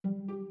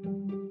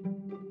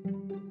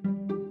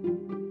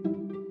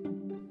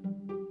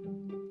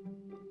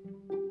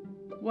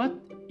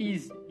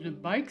is the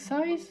bike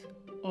size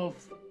of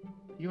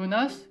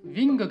Jonas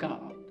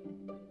Vingegaard.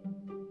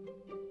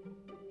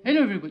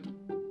 Hello everybody,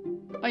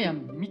 I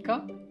am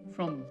Mika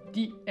from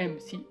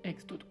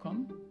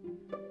dmcx.com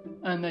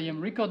and I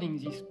am recording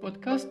this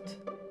podcast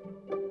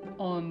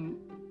on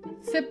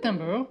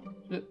September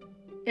the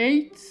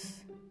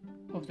 8th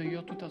of the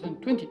year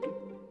 2022.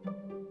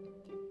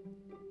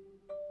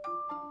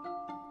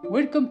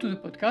 Welcome to the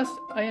podcast.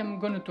 I am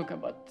going to talk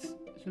about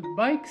the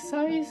bike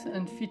size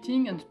and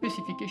fitting and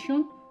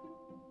specification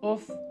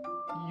of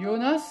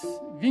Jonas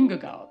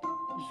Vingegaard,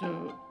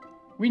 the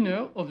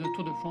winner of the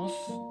Tour de France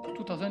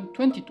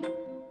 2022.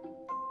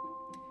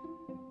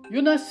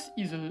 Jonas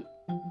is a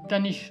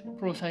Danish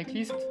pro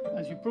cyclist,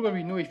 as you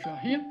probably know if you are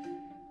here,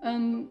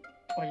 and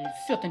well, you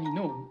certainly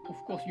know, of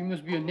course, you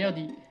must be a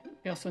nerdy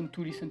person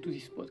to listen to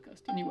this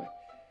podcast anyway.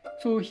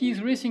 So he is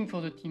racing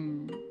for the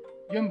team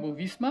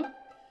Jumbo-Visma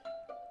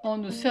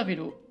on the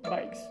Cervelo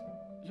bikes.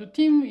 The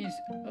team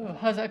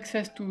has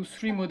access to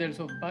 3 models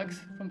of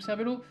bikes from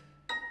Cervelo.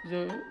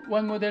 The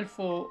one model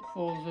for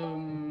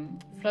the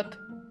flat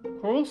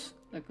course,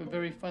 like a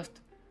very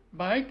fast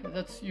bike,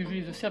 that's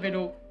usually the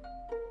Cervelo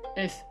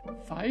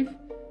S5,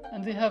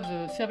 and they have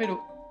the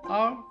Cervelo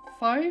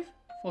R5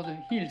 for the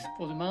hills,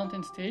 for the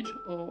mountain stage,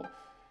 for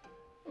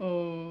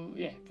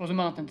the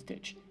mountain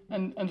stage.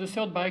 And the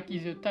third bike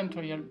is a time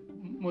trial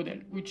model,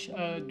 which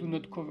I do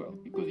not cover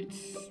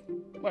because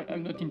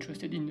I'm not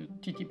interested in the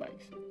TT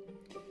bikes.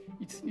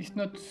 It's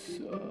not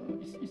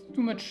it's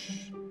too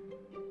much.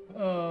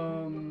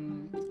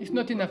 It's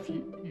not enough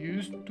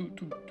used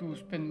to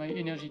spend my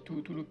energy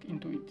to look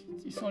into it.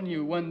 It's only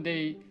a 1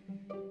 day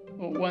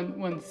or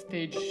one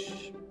stage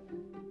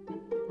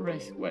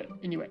race. Well,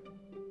 anyway,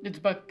 let's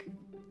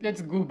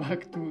go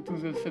back to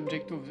the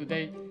subject of the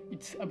day.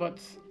 It's about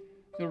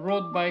the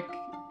road bike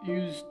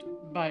used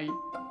by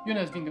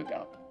Jonas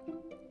Vingegaard,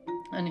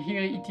 and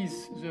here it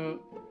is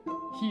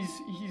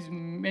his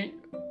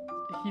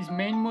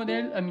main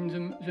model. I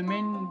mean the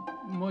main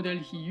model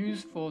he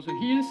used for the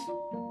hills,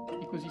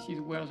 because this is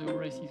where the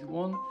race is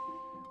won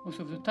most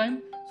of the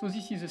time. So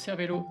this is a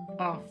Cervelo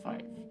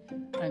R5,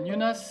 and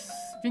Jonas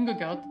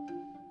Vingegaard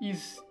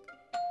is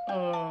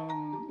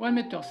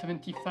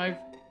 1.75 m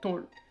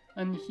tall,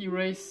 and he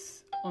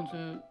raced on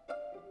the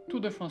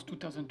Tour de France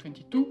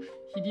 2022.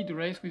 He did a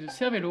race with a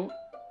Cervelo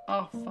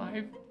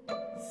R5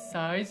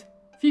 size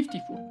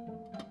 54.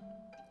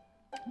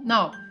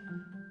 Now,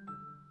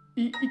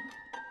 it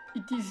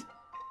is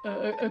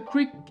a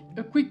quick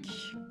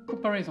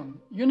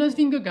comparison. Jonas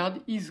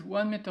Vingegaard is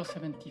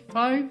 1.75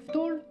 m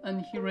tall,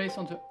 and he raced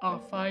on the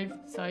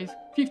R5 size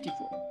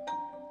 54.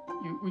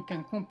 We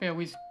can compare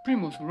with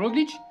Primož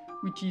Roglič,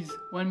 which is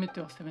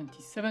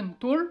 1.77 m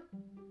tall,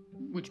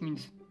 which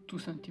means 2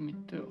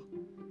 cm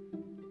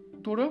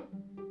taller,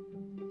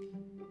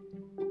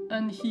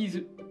 and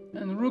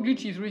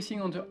Roglič is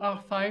racing on the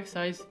R5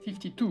 size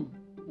 52.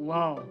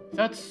 Wow,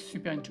 that's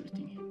super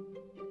interesting.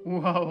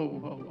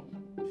 Wow.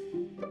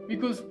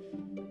 Because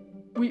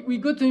we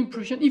got the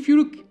impression, if you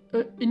look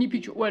at any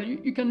picture, well,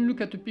 you can look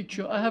at a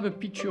picture. I have a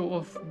picture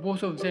of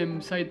both of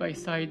them side by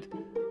side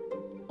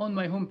on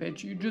my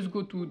homepage. You just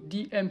go to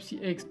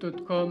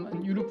dmcx.com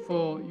and you look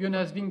for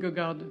Jonas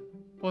Vingegaard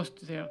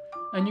post there,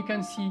 and you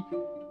can see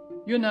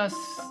Jonas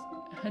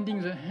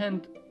handing the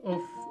hand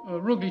of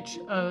Roglič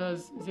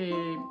as they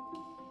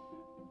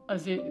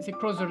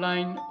cross the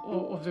line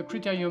of the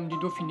Critérium du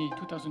Dauphiné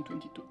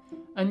 2022,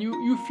 and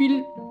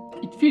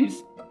it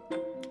feels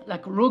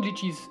like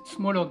Roglič is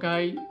smaller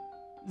guy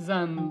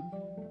than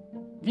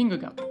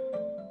Vingegaard,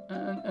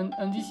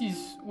 and this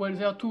is, well,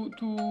 there are two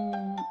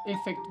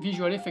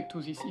visual effect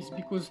to this. Is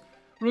because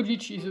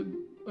Roglič is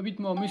a bit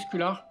more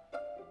muscular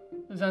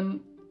than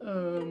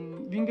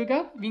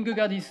Vingegaard.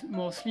 Vingegaard is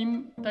more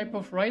slim type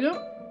of rider,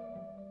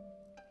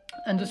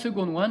 and the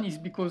second one is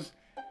because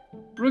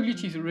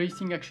Roglič is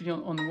racing actually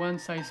on one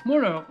size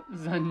smaller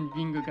than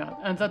Vingegaard,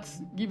 and that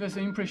gives us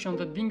the impression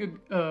that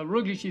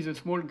Roglič is a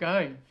small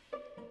guy,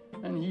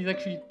 and he's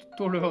actually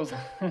taller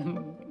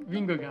than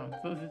Vingegaard.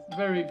 So it's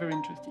very, very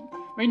interesting.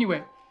 But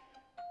anyway,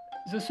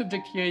 the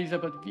subject here is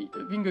about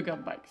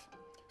Vingegaard bikes.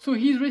 So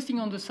he's racing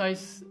on the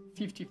size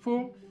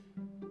 54.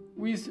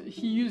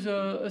 He used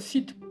a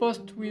seat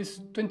post with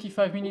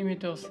 25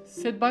 millimeters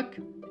setback.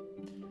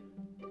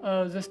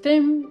 The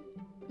stem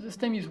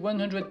is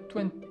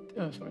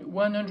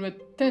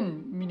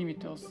 110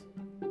 millimeters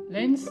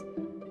length,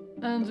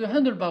 and the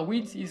handlebar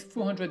width is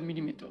 400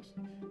 millimeters.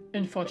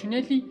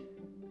 Unfortunately,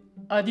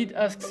 I did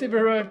ask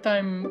several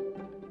times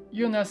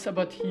Jonas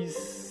about his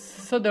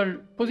saddle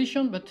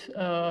position, but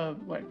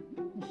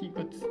he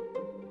got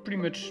pretty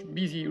much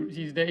busy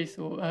these days,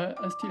 so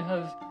I still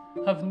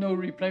have no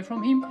reply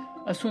from him.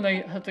 As soon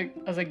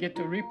as I get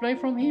a reply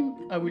from him,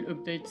 I will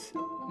update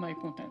my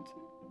content.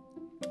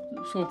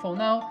 So for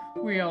now,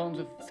 we are on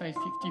the size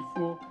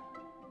 54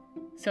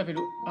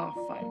 Cervelo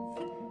R5.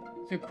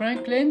 The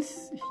crank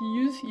length he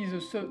used is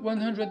a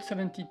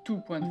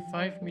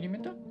 172.5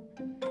 millimeter,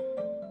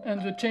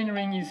 and the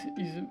chainring is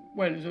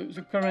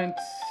the current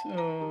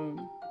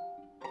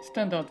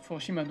standard for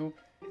Shimano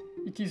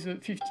it is a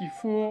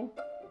 54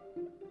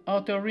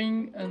 outer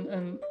ring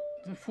and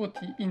the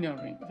 40 inner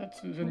ring.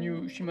 That's the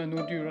new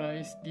Shimano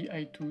Dura-Ace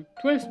Di2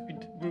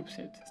 12-speed group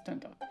set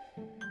standard.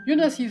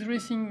 Jonas is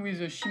racing with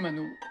the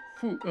Shimano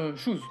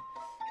shoes.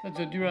 That's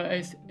the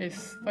Dura-Ace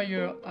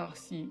S-Fire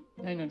RC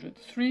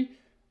 903,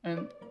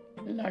 and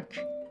like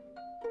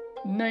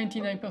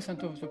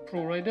 99% of the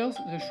pro riders,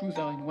 the shoes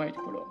are in white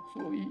color.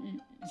 So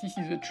this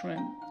is a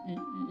trend.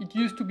 It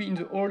used to be in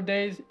the old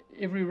days,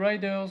 every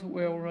riders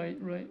were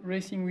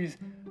racing with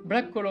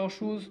black color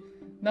shoes.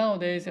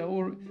 Nowadays, they're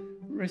all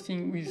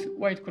racing with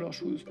white color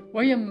shoes.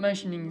 Why I'm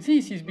mentioning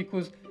this is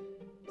because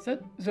there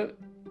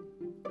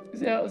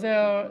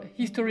are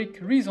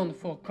historic reasons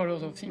for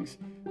colors of things.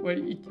 Well,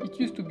 it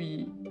used to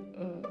be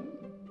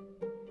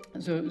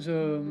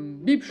the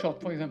bib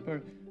short, for example,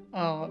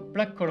 are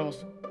black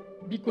colors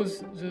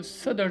because the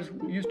saddles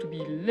used to be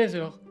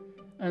leather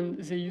and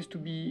they used to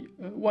be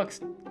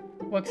waxed.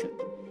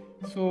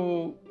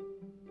 So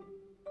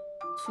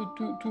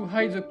to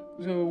hide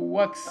the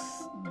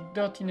wax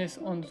dirtiness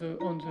on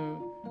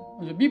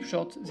the bib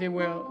shorts, they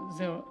were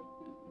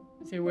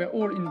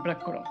all in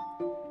black color,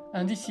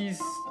 and this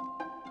is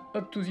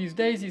up to these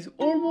days is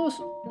almost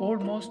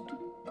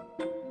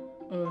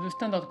the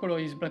standard color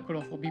is black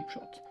color for bib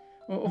shorts.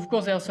 Of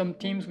course, there are some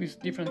teams with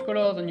different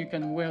colors, and you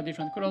can wear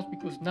different colors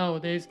because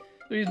nowadays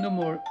there is no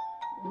more.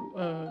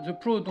 The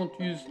pro don't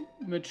use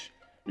much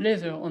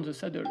leather on the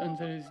saddle, and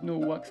there is no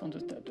wax on the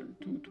saddle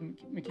to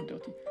make it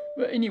dirty.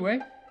 But anyway,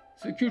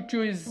 the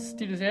culture is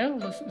still there.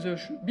 The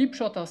bib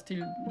shorts are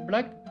still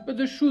black, but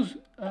the shoes,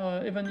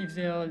 even if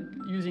they are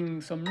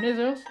using some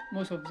leathers,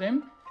 most of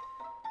them,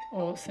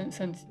 or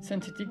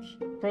synthetic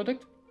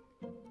product,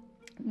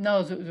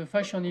 now the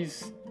fashion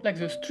is like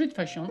the street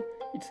fashion.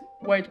 It's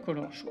white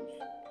color shoes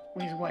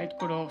with white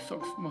color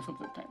socks most of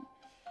the time.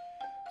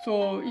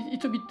 So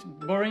it's a bit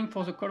boring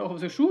for the color of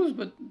the shoes,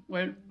 but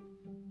well,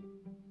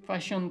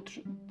 fashion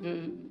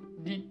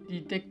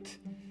dictate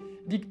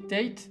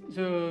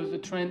the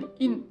trend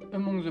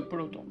among the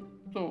peloton.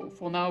 So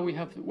for now we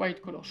have the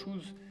white color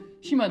shoes,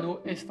 Shimano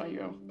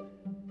S-Fire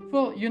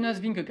for Jonas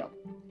Vingegaard.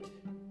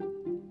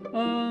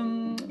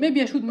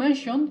 Maybe I should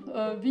mention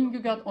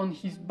Vingegaard on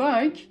his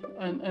bike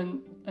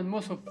and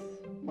most of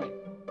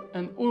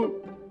and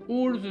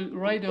all the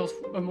riders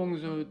among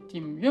the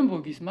team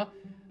Jumbo-Visma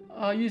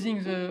are using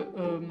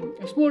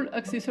a small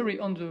accessory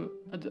at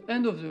the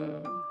end of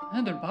the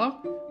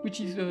handlebar, which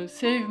is a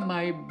Save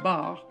My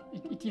Bar.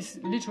 It is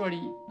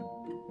literally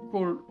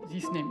called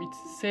this name.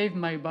 It's Save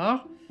My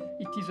Bar.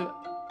 It is a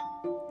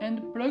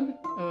end plug,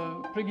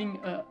 plugging.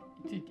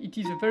 It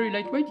is a very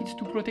lightweight. It's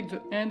to protect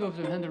the end of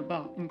the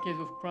handlebar in case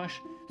of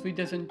crash, so it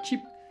doesn't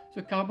chip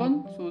the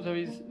carbon. So there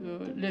is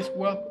less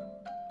work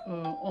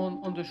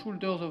on the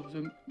shoulders of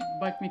the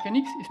bike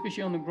mechanics,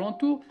 especially on the Grand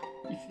Tour.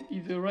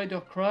 If the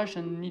rider crash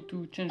and need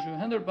to change the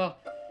handlebar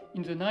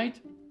in the night,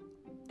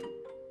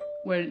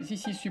 well,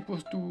 this is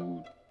supposed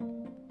to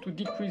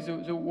decrease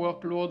the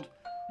workload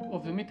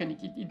of the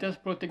mechanic. It does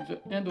protect the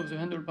end of the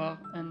handlebar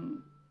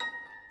and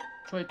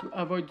try to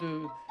avoid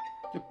to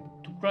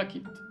crack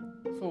it.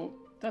 So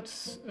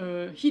that's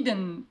a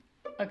hidden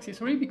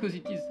accessory because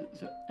it is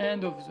the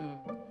end of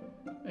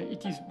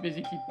it is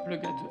basically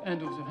plugged at the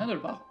end of the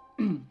handlebar.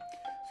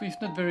 So it's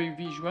not very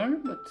visual,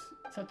 but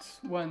that's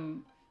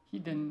one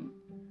hidden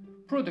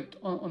product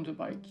on the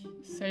bike.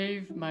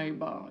 Save My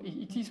Bar.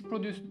 It is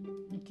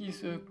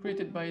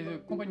created by the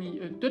company,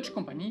 a Dutch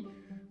company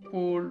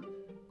called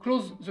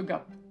Close the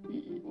Gap.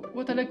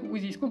 What I like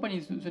with these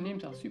companies, the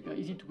names are super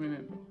easy to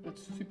remember.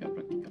 That's super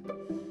practical.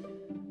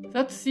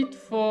 That's it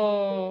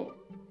for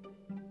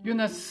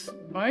Jonas'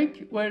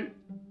 bike. Well.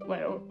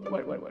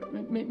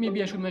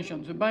 Maybe I should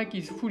mention the bike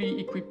is fully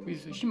equipped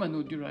with the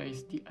Shimano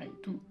Dura-Ace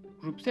Di2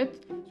 group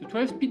set, the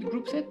 12-speed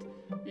group set.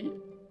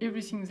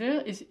 Everything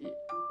there is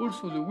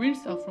also the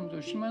wheels are from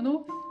the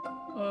Shimano.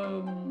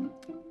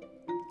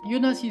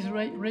 Jonas is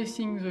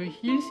racing the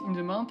hills in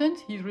the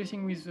mountains. He's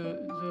racing with the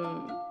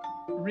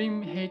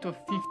rim height of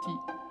 50.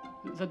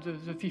 That's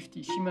the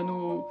 50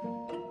 Shimano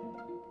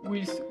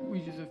wheels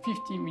with the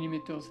 50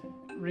 millimeters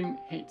rim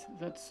height.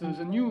 That's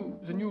the new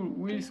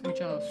wheels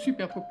which are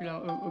super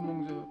popular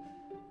among the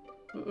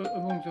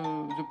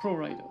pro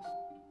riders.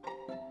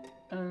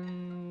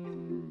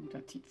 And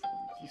that's it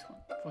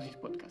for this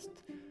podcast.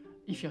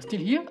 If you're still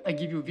here, I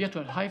give you a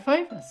virtual high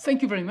five.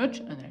 Thank you very much,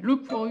 and I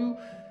look for you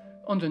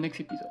on the next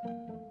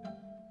episode.